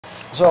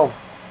So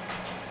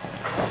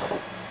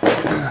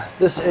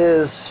this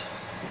is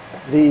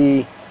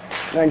the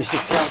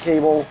 96 count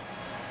cable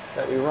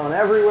that we run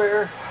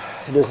everywhere.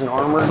 It is an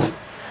armored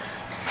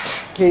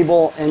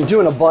cable, and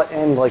doing a butt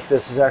end like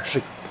this is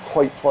actually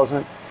quite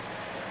pleasant.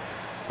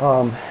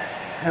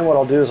 And what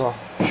I'll do is I'll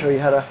show you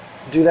how to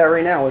do that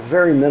right now with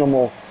very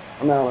minimal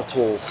amount of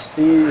tools.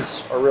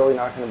 These are really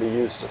not going to be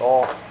used at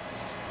all.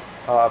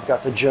 I've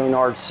got the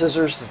Jonard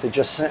scissors that they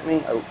just sent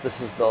me.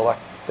 This is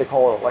they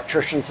call it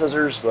electrician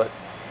scissors, but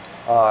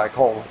I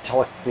call them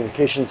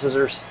telecommunication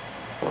scissors.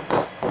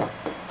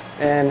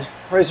 And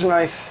razor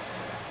knife,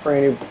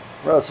 brand new,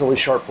 relatively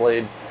sharp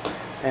blade.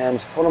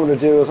 And what I'm going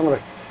to do is I'm going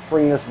to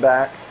bring this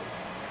back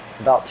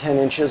about 10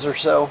 inches or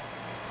so.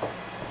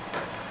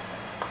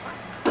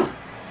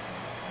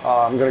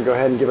 I'm going to go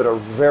ahead and give it a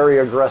very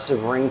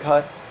aggressive ring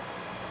cut.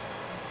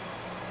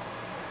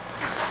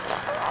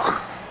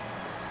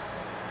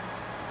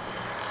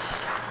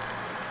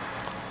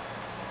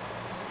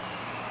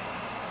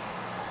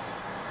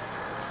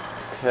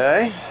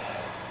 Okay.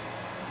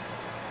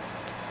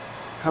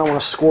 Kind of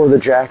want to score the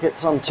jacket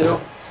some too.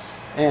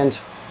 And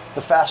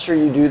the faster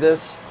you do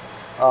this,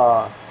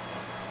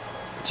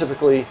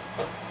 typically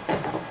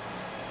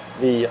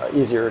the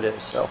easier it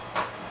is. So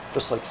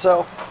just like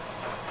so.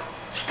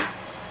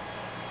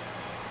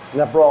 And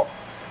that brought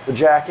the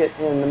jacket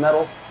and the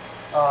metal,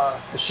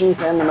 the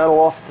sheath and the metal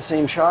off at the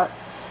same shot.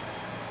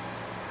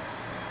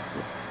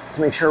 Let's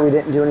make sure we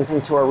didn't do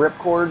anything to our rip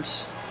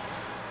cords.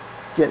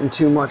 Getting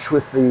too much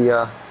with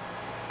the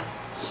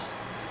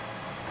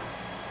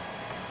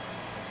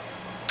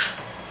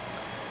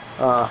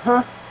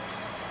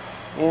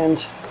and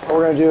what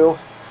we're going to do,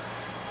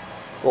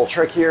 a little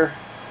trick here.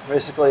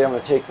 Basically, I'm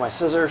going to take my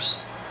scissors.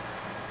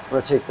 I'm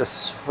going to take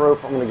this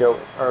rope, I'm going to go,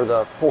 or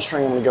the pull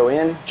string, I'm going to go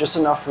in just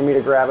enough for me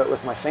to grab it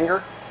with my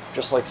finger,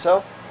 just like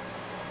so.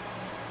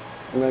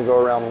 I'm going to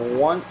go around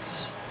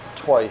once,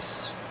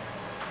 twice.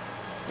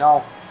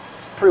 Now,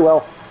 pretty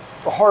well,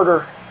 the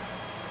harder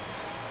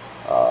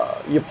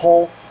you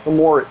pull, the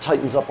more it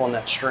tightens up on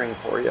that string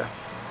for you.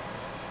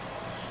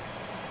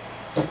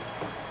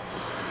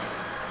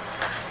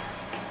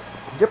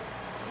 Yep.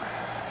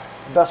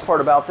 The best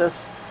part about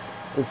this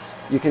is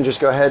you can just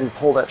go ahead and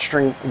pull that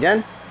string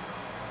again.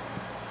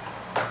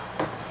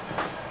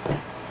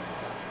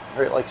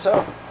 Right, like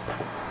so.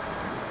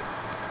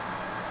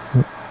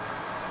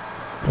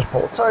 Just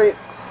pull it tight.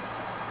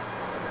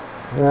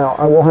 Now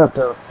I will have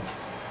to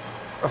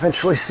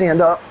eventually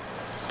stand up.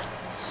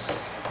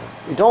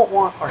 We don't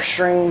want our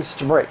strings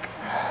to break,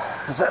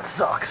 because that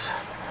sucks.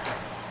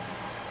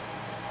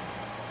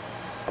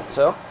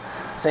 So,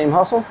 same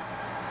hustle.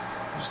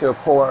 Just gonna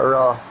pull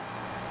our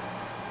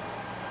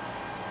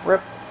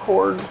rip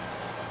cord. That's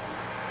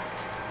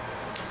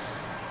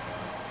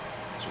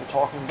what we're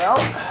talking about.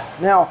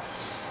 Now,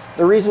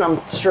 the reason I'm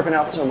stripping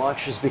out so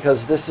much is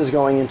because this is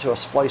going into a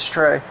splice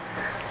tray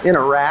in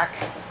a rack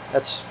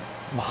that's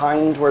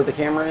behind where the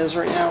camera is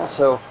right now.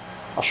 So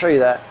I'll show you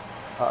that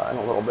in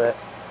a little bit.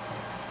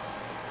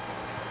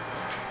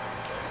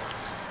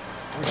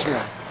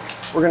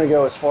 We're going to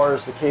go as far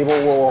as the cable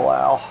will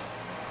allow.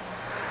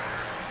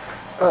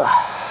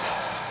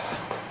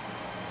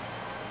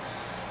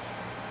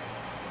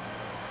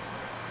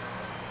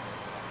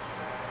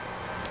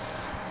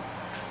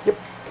 Yep.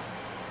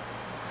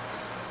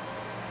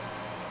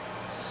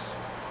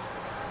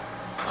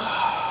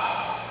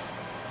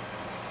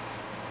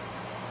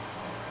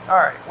 All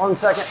right, 1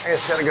 second. I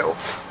just got to go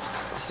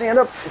stand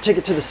up and take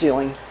it to the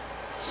ceiling.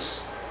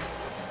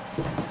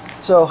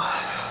 So,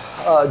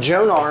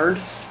 Jonard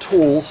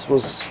Tools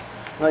was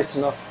nice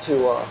enough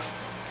to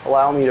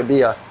allow me to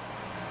be a,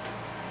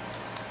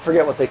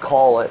 forget what they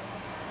call it,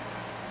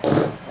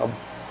 I'm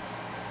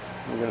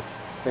gonna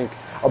think,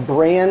 a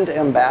brand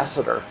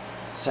ambassador.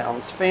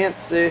 Sounds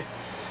fancy.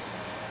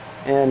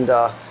 And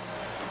I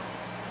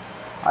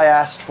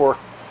asked for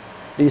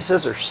these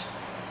scissors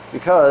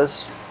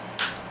because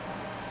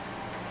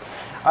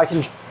I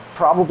can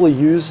probably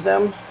use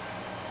them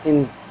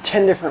in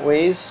 10 different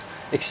ways,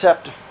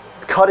 except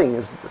cutting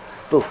is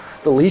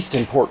the least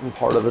important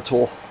part of the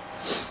tool.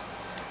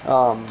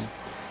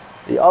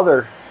 The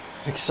other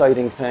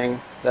exciting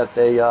thing that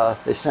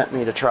they sent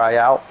me to try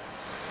out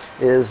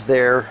is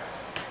their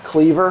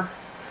cleaver,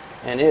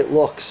 and it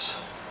looks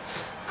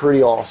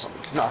pretty awesome,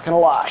 not gonna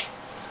lie.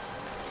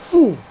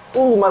 Ooh,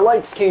 my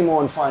lights came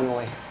on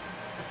finally.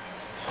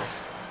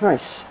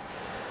 Nice.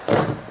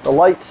 The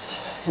lights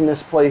in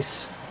this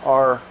place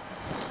are,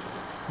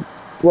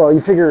 well,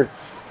 you figure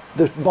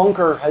the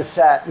bunker has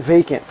sat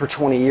vacant for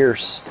 20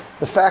 years.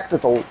 The fact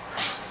that the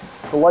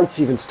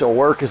lights even still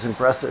work is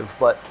impressive,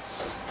 but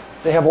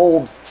they have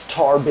old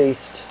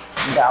tar-based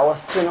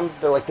ballasts in them.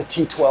 They're like the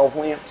T12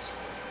 lamps.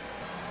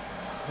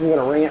 I'm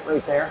gonna ring it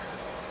right there.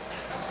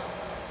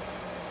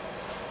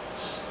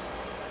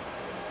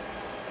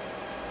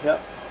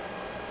 Yep.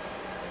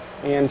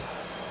 And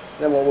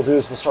then what we'll do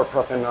is we'll start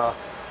prepping,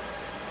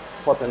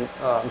 prepping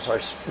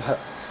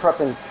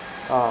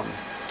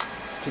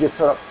to get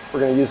set up. We're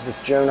going to use this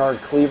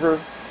Jonard cleaver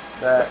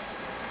that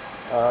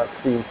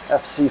It's the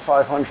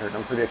FC500.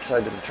 I'm pretty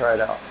excited to try it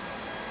out.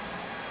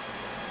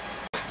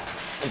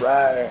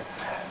 Right.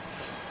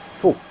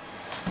 Cool.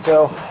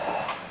 So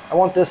I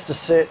want this to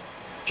sit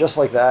just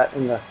like that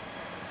in the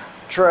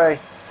tray.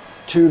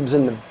 Tubes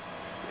in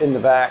the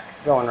back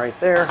going right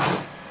there.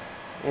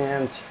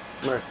 And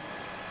I'm going to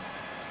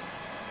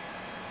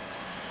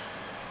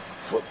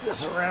flip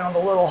this around a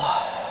little.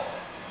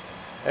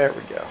 There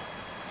we go.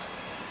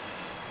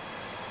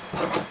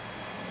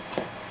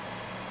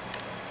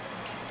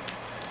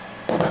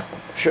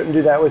 Shouldn't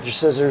do that with your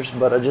scissors,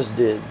 but I just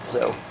did,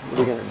 so what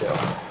are you gonna do?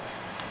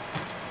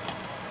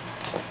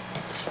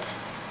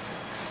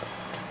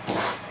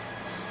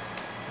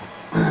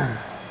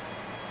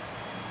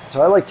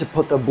 So I like to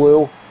put the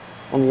blue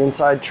on the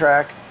inside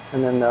track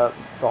and then the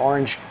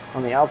orange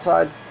on the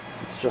outside.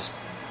 It's just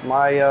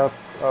my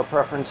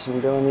preference in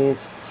doing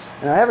these.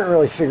 And I haven't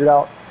really figured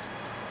out,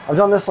 I've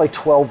done this like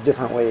 12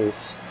 different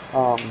ways.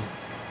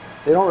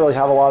 They don't really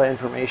have a lot of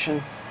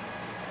information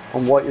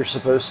on what you're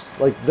supposed,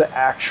 like the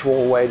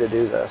actual way to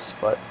do this,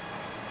 but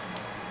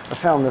I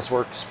found this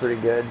works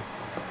pretty good.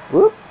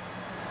 Whoop.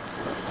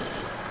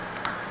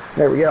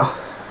 There we go.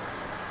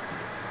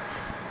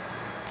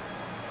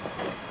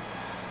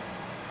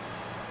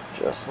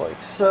 Just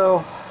like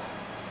so.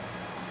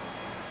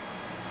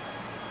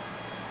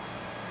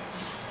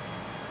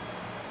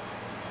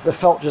 The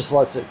felt just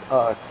lets it,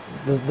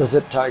 the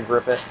zip tie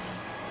grip it,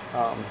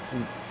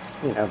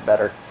 you know,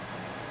 better.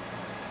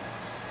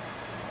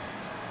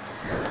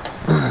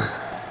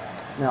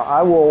 Now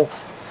I will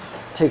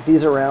take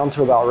these around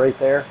to about right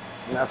there,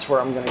 and that's where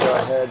I'm going to go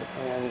ahead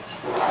and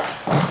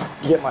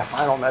get my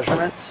final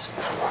measurements.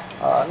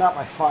 Not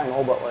my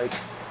final, but like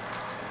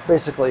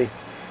basically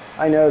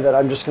I know that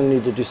I'm just going to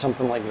need to do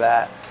something like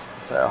that.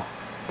 So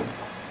I'm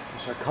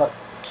just going to cut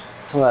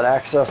some of that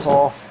excess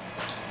off.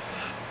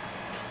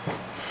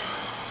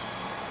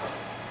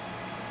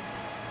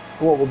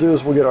 What we'll do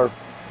is we'll get our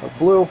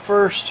blue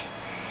first.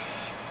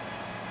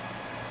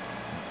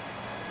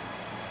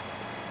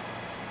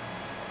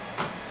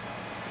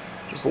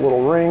 Just a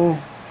little ring.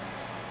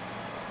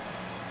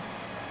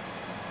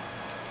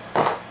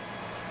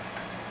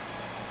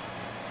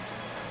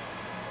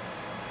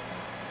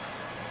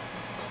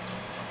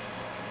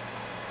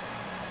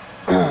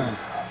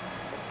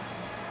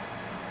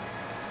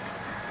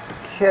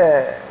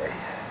 Okay.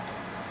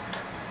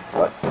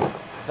 What?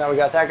 Now we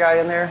got that guy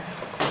in there.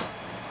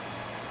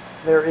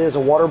 There is a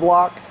water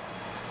block,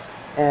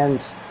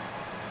 and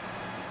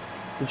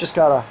you just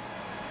gotta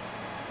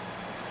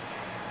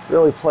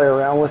really play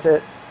around with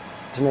it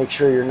to make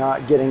sure you're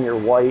not getting your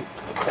white,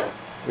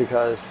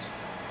 because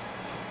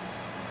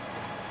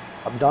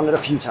I've done it a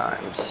few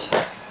times.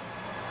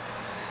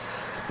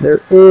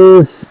 There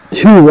is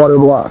 2 water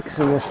blocks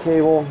in this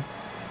cable,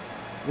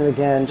 and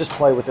again, just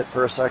play with it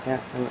for a second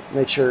and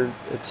make sure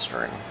it's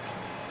string.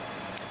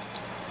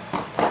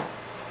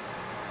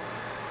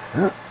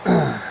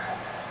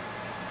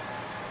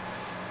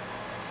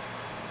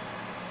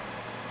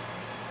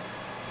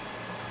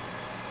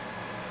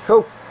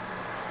 Cool.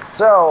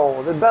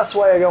 So the best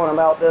way of going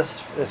about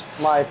this, is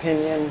my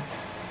opinion,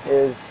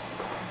 is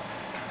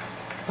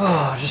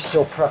just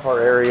still prep our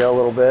area a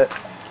little bit.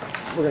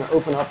 We're going to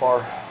open up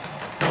our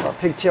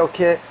pigtail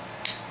kit,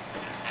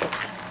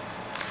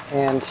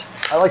 and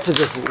I like to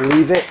just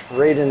leave it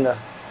right in the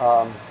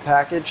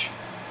package,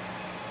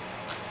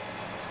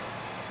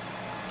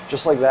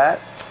 just like that.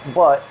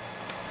 But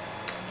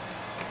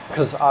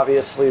because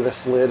obviously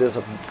this lid is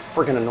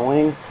freaking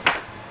annoying,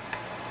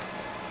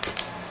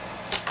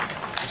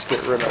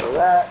 get rid of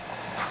that.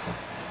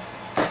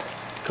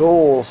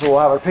 Cool, so we'll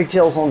have our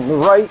pigtails on the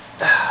right,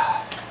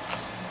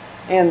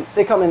 and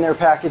they come in there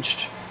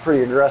packaged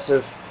pretty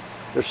aggressive.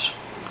 There's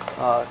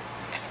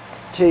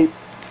tape,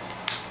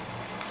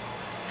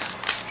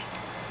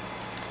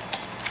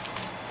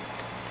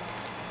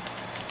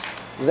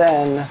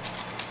 then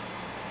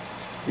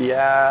the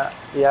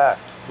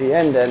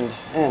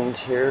end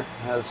here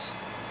has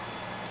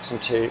some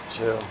tape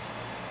too.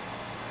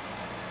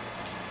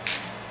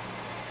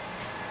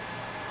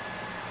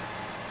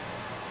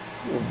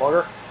 Little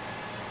bugger.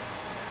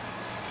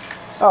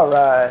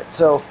 Alright,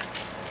 so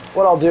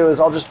what I'll do is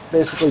I'll just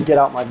basically get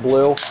out my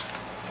blue,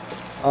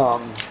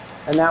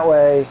 and that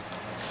way,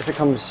 if it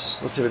comes,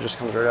 let's see if it just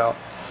comes right out.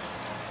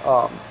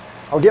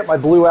 I'll get my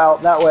blue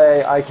out, that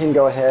way I can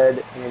go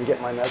ahead and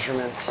get my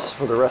measurements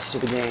for the rest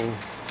of the game.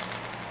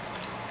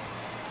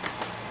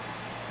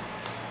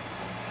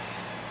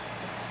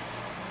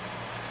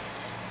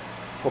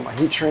 Put my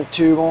heat shrink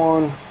tube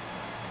on.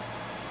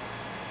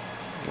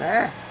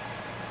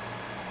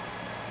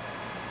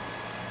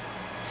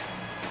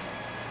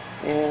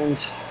 And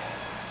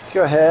let's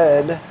go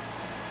ahead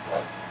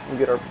and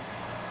get our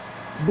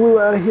blue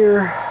out of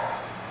here.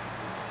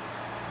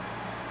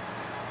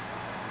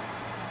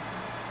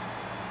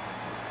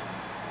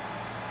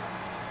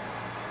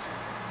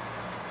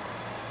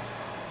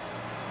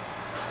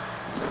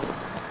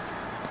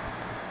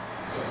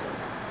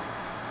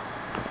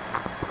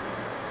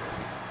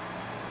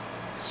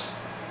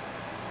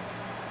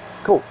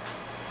 Cool.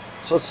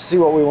 So let's see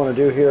what we want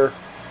to do here.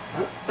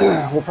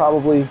 We'll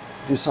probably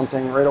do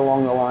something right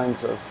along the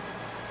lines of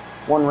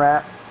one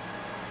wrap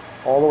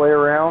all the way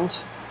around.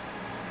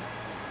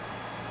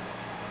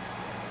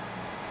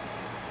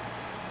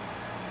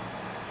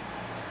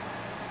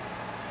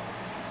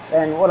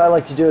 And what I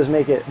like to do is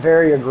make it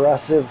very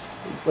aggressive,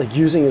 like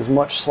using as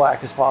much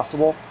slack as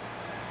possible.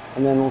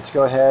 And then let's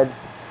go ahead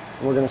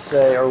and we're going to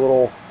say our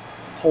little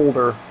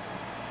holder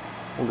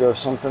will go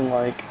something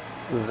like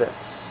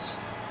this.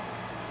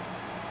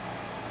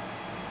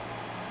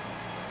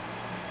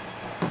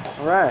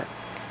 All right.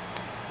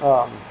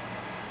 I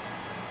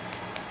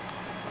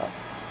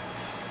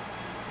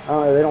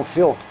don't know, they don't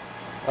feel.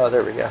 Oh,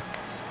 there we go. I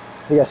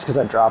think that's because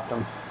I dropped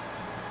them.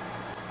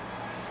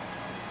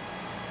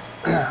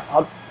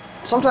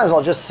 Sometimes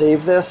I'll just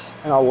save this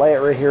and I'll lay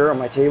it right here on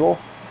my table.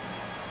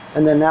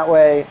 And then that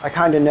way I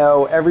kind of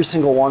know every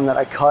single one that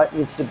I cut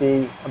needs to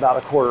be about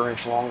 1/4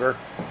 inch longer.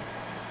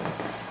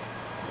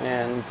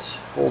 And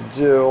we'll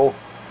do,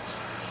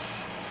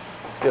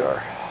 let's get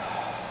our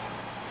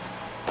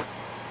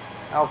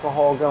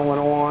alcohol going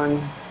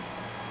on.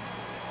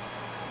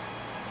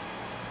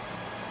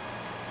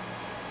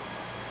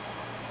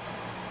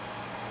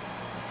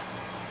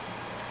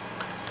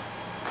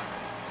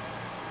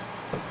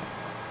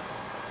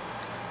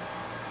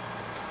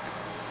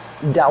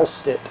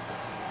 Doused it.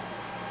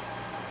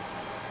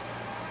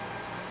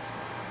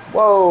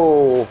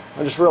 Whoa,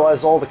 I just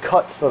realized all the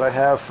cuts that I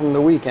have from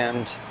the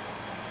weekend.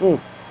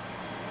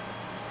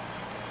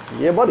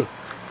 Yeah, buddy.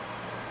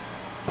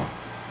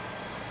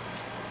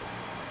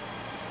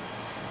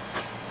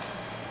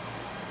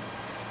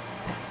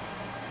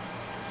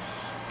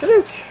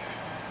 Kadook.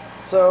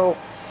 So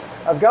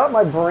I've got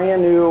my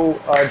brand new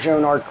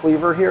Jonard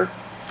cleaver here.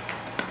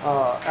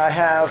 I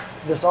have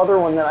this other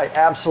one that I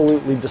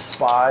absolutely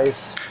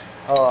despise.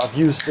 I've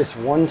used this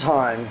one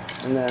time,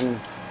 and then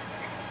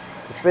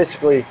it's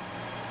basically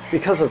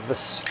because of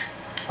this,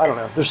 I don't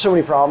know, there's so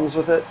many problems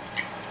with it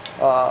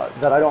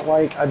that I don't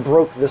like. I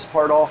broke this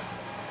part off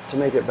to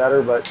make it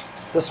better, but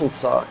this one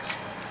sucks.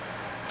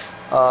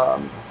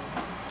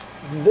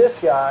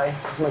 This guy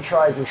is my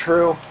tried and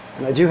true,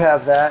 and I do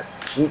have that.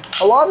 And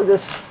a lot of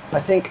this, I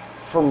think,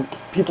 from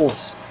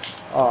people's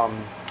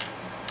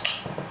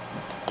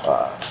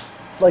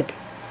like,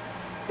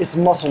 it's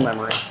muscle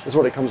memory is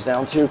what it comes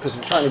down to, because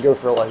I'm trying to go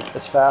for like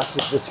as fast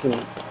as this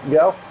can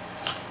go.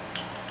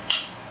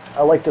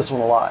 I like this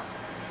one a lot.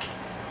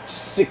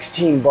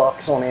 16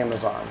 bucks on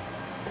Amazon.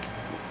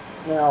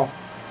 Now,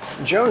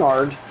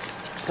 Jonard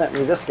sent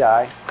me this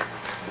guy,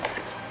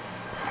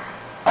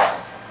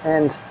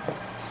 and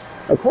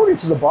according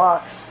to the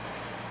box,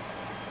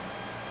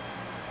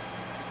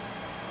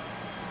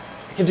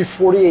 it can do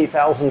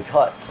 48,000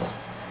 cuts.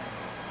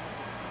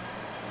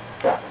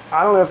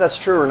 I don't know if that's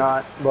true or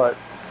not, but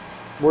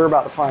we're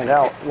about to find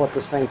out what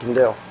this thing can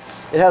do.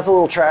 It has a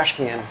little trash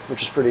can,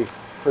 which is pretty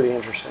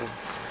interesting.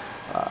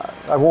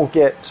 I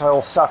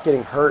will stop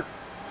getting hurt.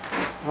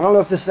 I don't know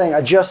if this thing,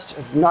 I just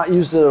have not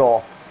used it at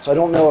all, so I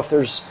don't know if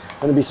there's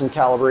going to be some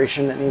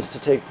calibration that needs to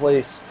take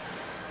place.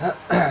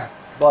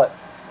 But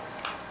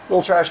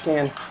little trash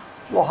can,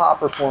 little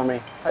hopper for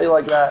me. How do you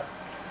like that?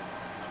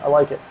 I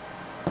like it.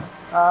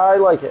 I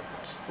like it.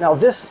 Now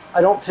this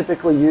I don't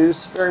typically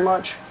use very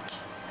much.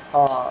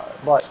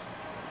 But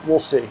we'll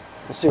see.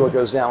 We'll see what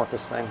goes down with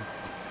this thing.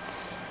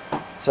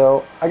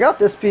 So I got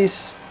this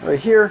piece right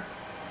here,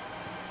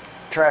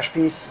 trash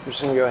piece. I'm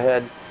just going to go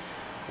ahead,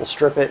 we'll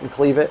strip it and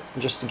cleave it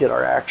just to get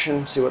our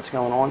action, see what's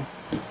going on.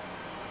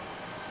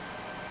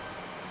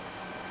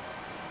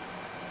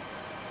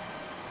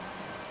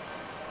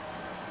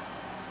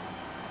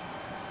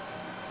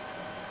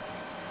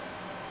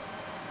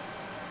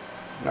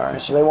 All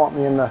right, so they want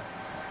me in the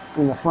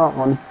front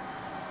one.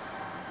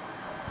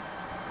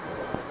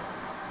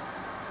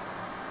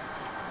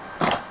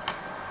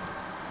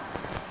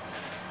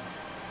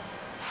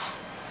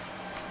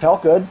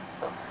 Felt good.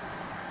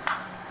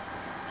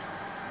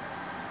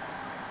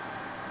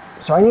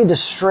 So I need to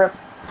strip,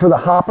 for the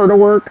hopper to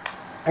work,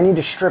 I need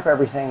to strip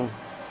everything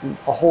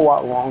a whole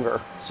lot longer.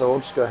 So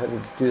we'll just go ahead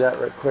and do that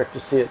right quick to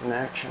see it in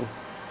action.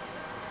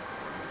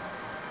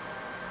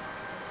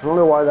 I don't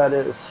know why that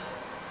is.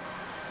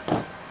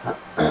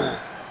 Let's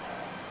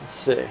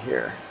see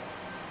here.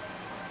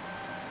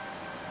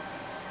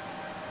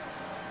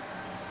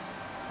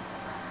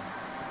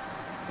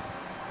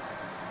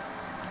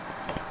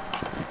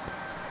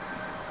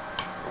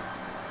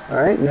 All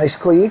right, nice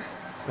cleave.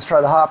 Let's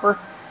try the hopper.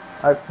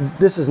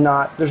 This is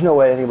not, there's no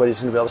way anybody's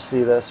going to be able to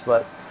see this,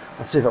 but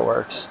let's see if it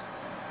works.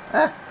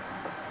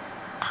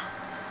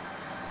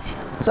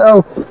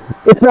 So,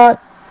 it's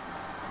not,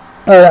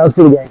 oh, that was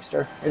pretty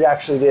gangster. It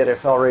actually did, it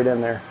fell right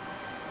in there.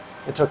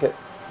 It took it.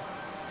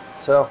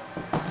 So,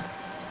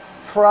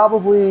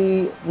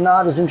 probably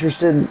not as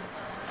interested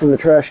in the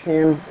trash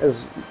can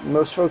as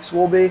most folks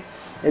will be.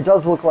 It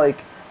does look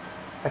like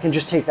I can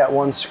just take that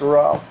one screw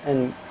out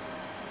and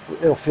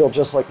it'll feel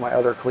just like my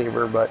other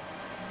cleaver, but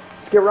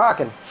let's get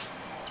rocking.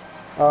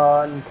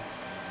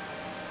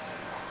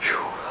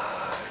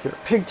 Get our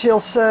pigtail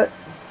set.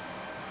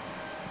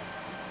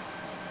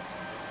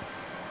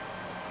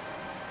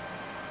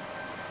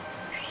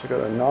 Looks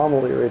like an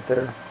anomaly right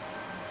there.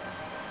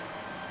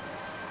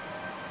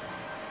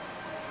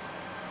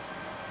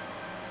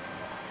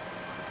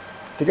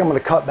 I think I'm going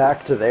to cut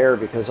back to there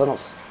because I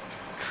don't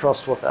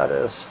trust what that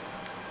is.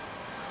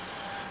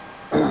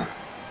 And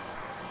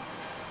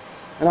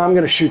I'm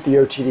going to shoot the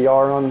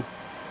OTDR on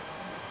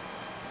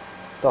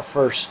the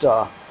first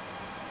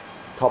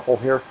couple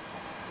here.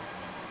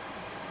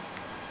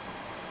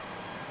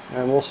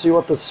 And we'll see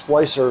what the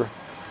splicer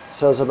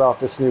says about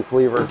this new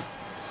cleaver.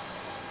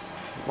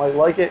 Might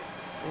like it,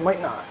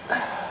 might not.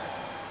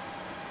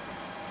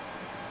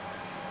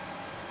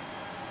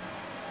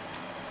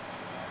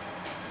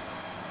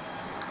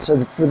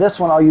 So for this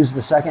one, I'll use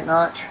the second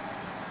notch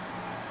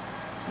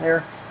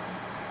there.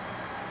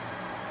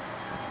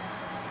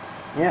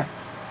 Yeah.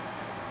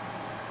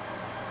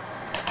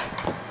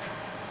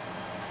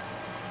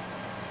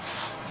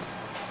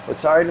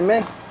 Looks alright to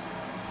me.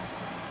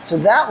 So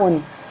that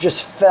one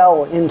just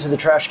fell into the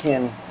trash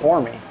can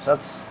for me. So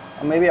that's,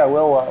 maybe I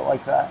will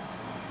like that.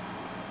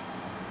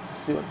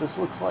 Let's see what this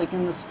looks like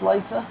in the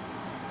splicer.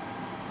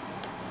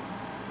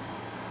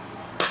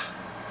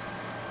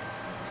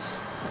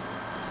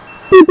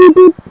 Beep, beep,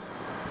 beep.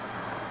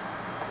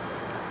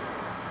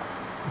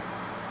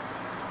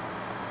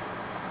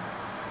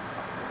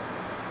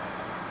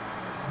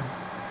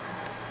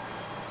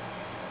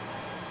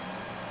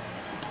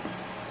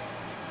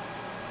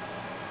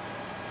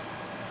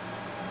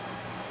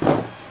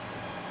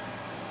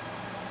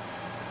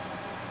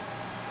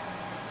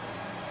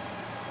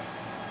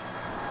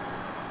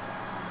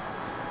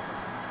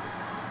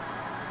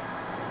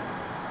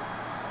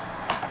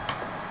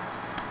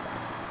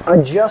 I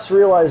just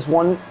realized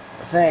one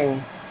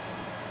thing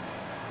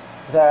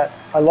that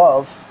I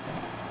love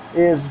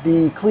is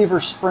the cleaver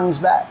springs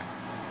back.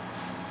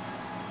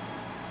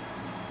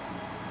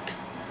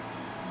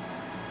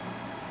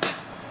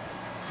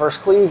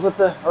 First cleave with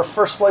the, or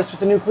first splice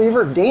with the new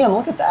cleaver. Damn,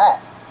 look at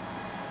that.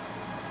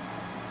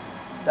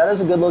 That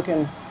is a good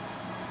looking,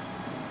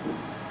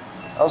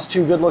 that was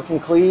two good looking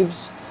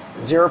cleaves.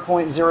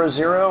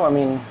 0.00, I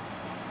mean,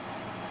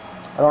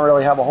 I don't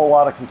really have a whole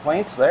lot of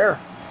complaints there.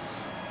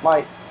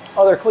 My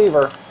other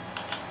cleaver,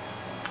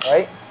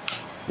 right?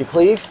 You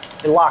cleave,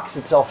 it locks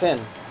itself in.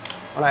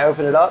 When I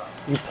open it up,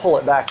 you pull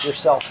it back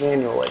yourself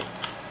manually.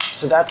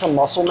 So that's a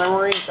muscle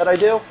memory that I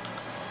do.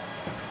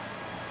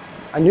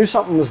 I knew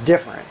something was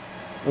different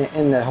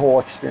in the whole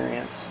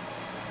experience.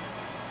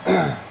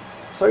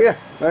 So yeah,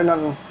 there's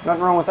nothing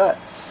wrong with that.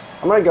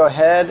 I'm gonna go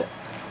ahead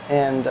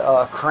and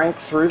crank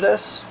through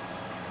this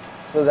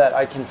so that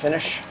I can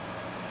finish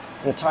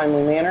in a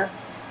timely manner.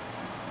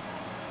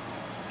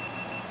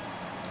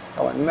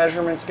 Got my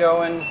measurements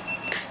going.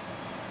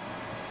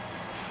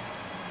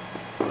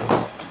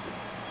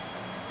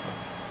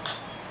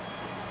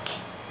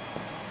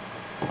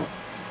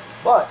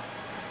 But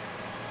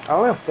I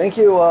don't know. Thank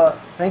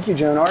you,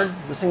 Jonard.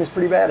 This thing is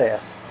pretty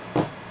badass.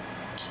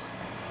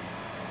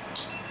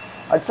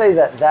 I'd say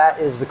that that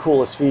is the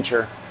coolest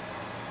feature.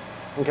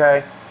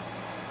 Okay.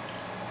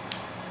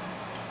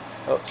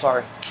 Oh,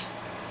 sorry.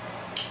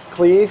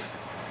 Cleave,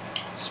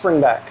 spring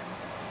back.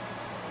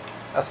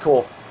 That's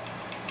cool.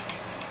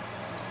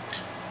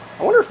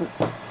 I wonder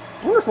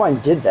if mine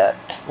did that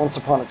once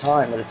upon a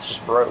time, but it's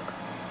just broke.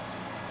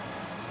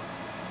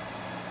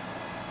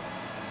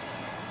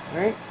 All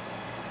right.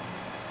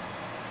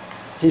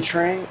 Heat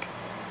shrink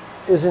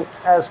isn't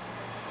as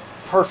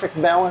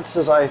perfect balanced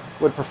as I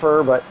would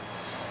prefer, but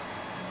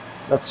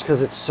that's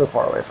because it's so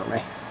far away from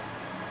me.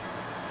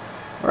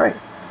 All right.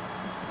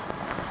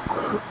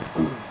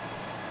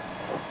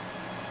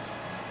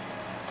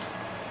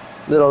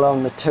 Little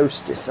on the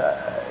toasty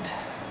side.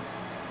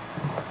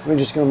 So we're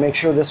just going to make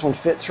sure this one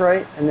fits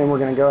right, and then we're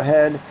going to go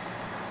ahead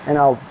and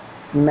I'll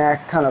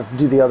kind of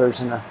do the others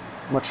in a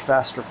much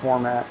faster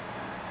format.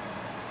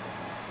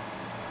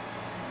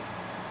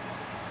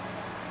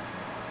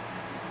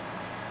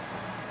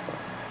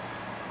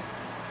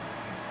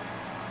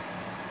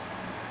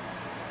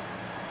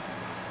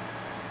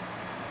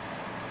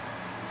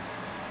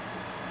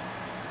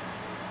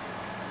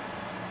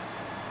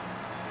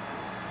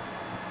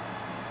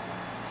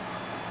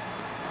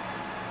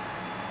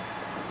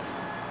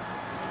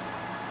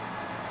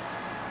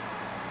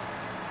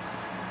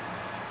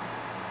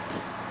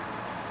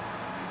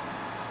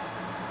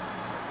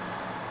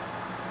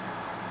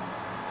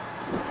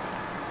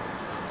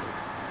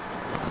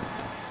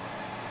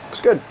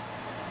 Looks good.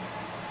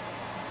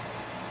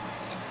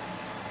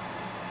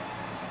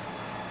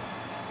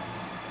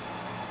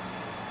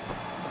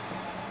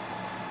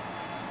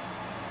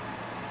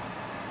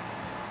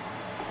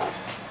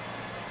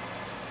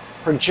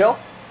 Pretty chill.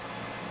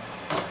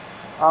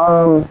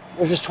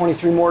 There's just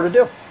 23 more to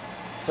do.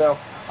 So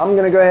I'm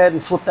gonna go ahead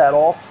and flip that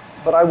off,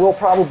 but I will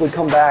probably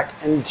come back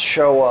and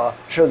show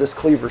this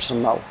cleaver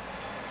some mo.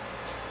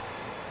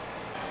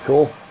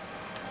 Cool.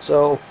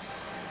 So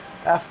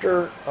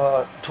after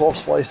 12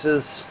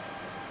 splices,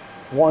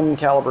 1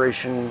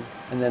 calibration,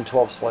 and then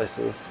 12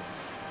 splices,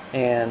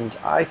 and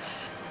I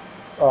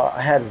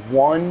had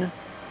 1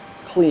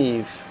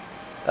 cleave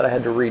that I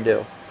had to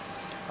redo.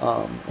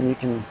 And you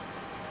can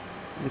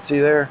see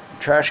there,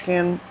 trash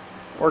can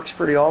works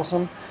pretty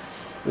awesome.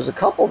 There's a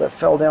couple that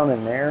fell down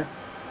in there,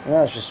 and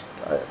that's just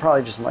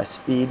probably just my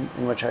speed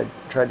in which I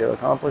tried to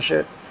accomplish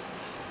it.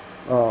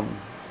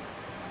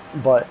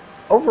 But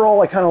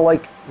overall, I kind of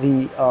like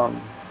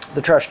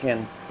the trash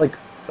can. Like,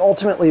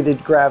 ultimately, the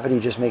gravity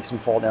just makes them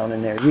fall down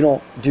in there. You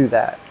don't do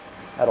that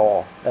at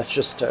all. That's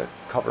just to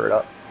cover it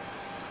up.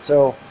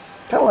 So,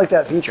 kind of like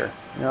that feature,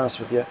 to be honest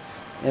with you.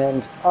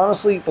 And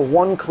honestly, the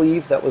one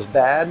cleave that was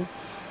bad,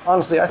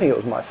 honestly, I think it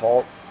was my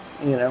fault.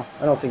 You know,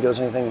 I don't think there was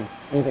anything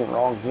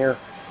wrong here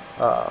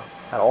at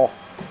all.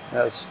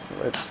 That's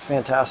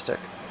fantastic.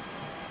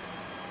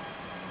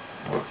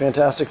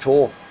 Fantastic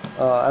tool.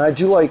 And I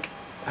do like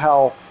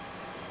how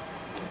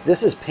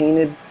this is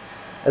painted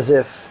as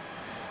if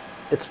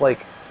it's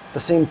like the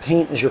same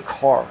paint as your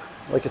car.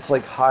 Like it's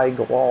like high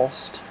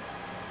glossed.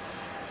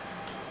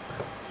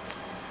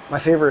 My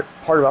favorite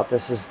part about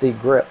this is the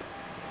grip.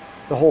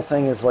 The whole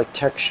thing is like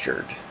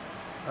textured.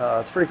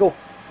 It's pretty cool.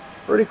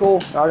 Pretty cool.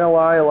 Not gonna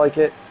lie, I like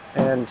it.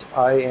 And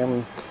I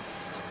am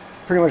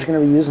pretty much gonna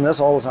be using this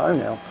all the time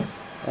now.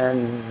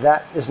 And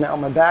that is now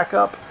my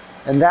backup.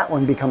 And that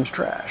one becomes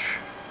trash.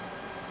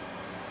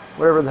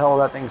 Whatever the hell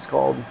that thing's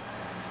called.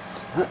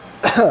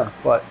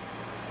 But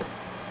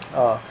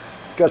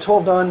got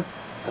 12 done.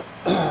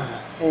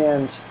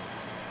 And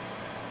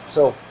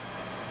so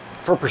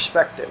for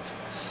perspective,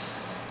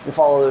 you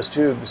follow those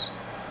tubes.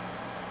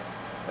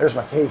 There's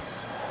my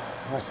case,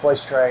 my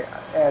splice tray,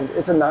 and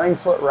it's a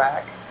 9-foot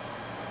rack,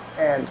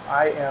 and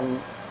I am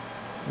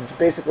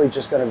basically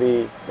just going to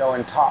be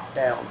going top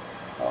down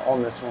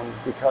on this one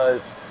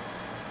because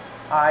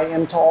I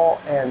am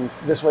tall, and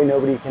this way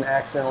nobody can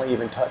accidentally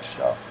even touch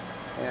stuff.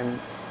 And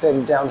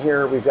then down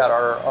here we've got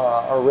our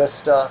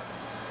Arista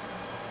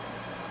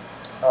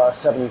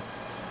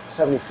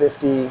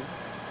 7050.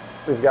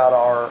 We've got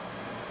our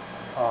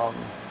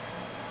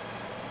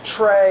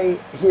tray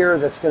here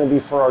that's going to be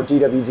for our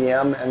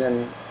DWDM, and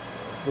then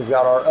we've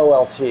got our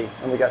OLT,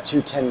 and we got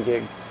two 10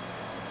 gig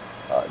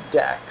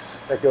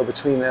DACs that go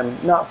between them.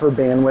 Not for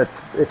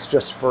bandwidth, it's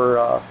just for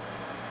a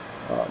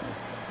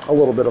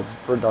little bit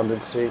of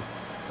redundancy,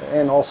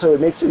 and also it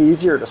makes it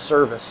easier to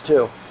service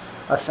too.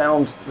 I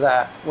found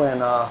that when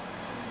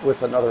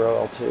with another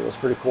OLT, it was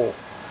pretty cool.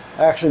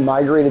 I actually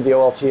migrated the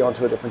OLT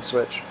onto a different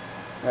switch,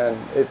 and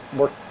it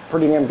worked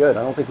pretty damn good.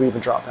 I don't think we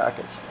even dropped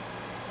packets.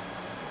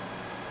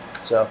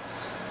 So,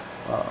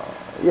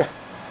 yeah.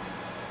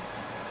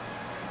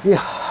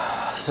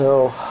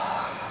 So,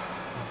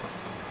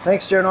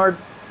 thanks, Jonard.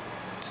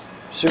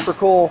 Super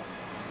cool.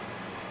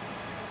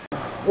 A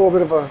little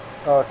bit of a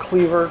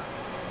cleaver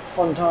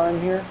fun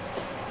time here.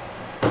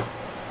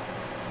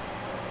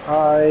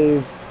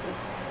 I've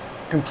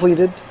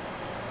completed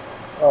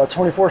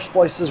 24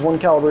 splices, 1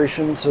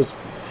 calibration, so it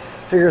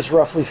figures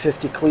roughly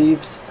 50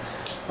 cleaves.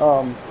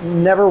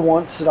 Never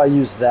once did I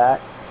use that.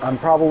 I'm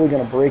probably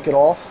going to break it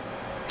off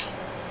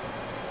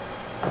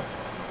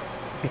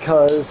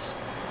because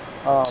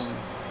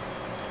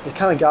it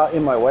kind of got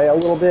in my way a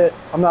little bit.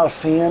 I'm not a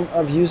fan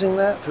of using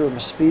that from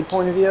a speed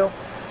point of view.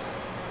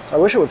 So I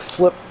wish it would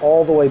flip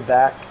all the way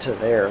back to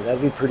there.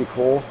 That'd be pretty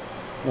cool.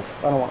 I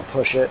don't want to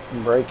push it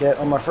and break it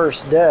on my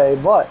first day,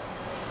 but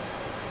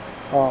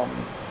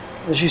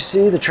as you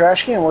see, the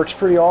trash can works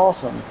pretty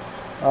awesome.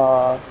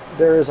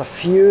 There is a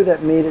few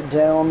that made it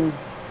down.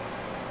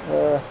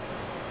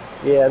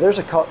 Yeah, there's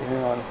a couple.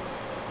 Hang on.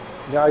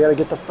 Now I got to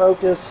get the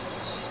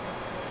focus.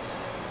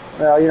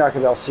 Well, you're not going to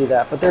be able to see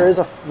that, but there is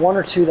one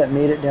or two that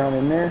made it down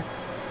in there,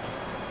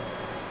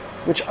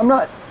 which I'm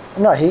not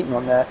hating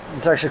on that.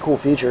 It's actually a cool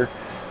feature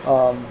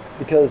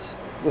because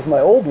with my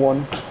old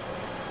one,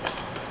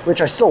 which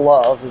I still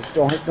love,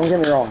 don't get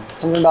me wrong,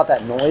 something about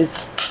that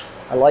noise,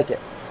 I like it.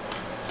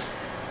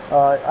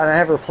 And I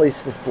have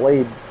replaced this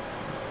blade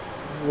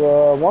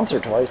once or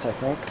twice, I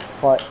think,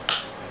 but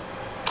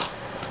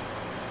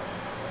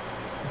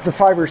the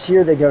fibers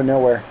here, they go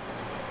nowhere.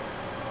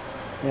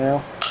 You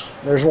know,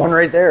 there's one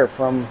right there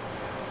from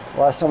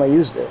the last time I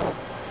used it.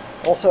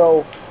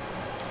 Also,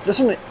 this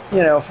one,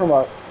 you know, from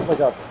a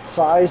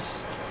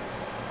size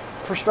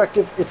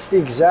perspective, it's the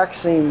exact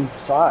same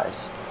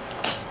size,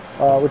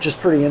 which is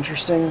pretty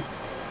interesting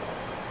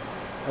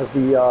as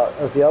the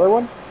other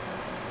one.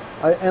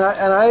 And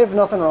I have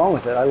nothing wrong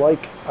with it. I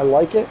like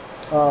it.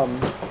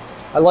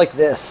 I like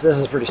this. This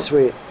is pretty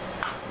sweet.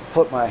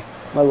 Flip my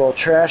little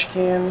trash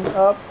can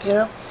up, you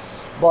know.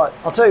 But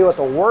I'll tell you what,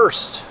 the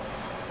worst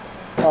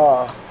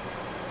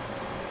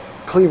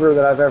cleaver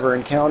that I've ever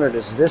encountered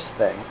is this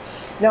thing.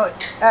 Now,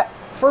 at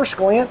first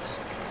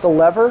glance, the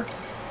lever,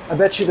 I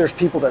bet you there's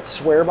people that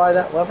swear by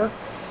that lever.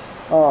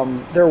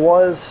 There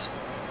was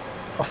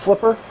a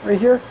flipper right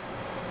here,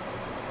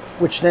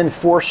 which then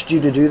forced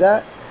you to do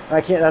that.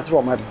 That's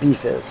what my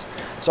beef is.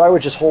 So I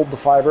would just hold the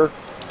fiber,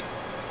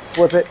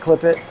 flip it,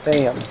 clip it,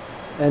 bam,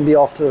 and be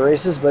off to the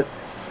races. But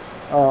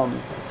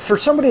for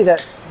somebody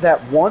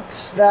that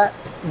wants that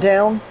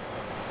down,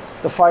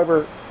 the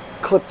fiber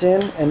clipped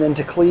in and then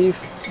to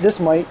cleave, this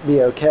might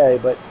be okay.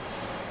 But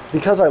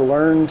because I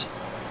learned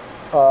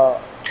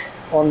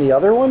on the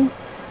other one.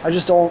 I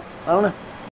just don't, I don't know.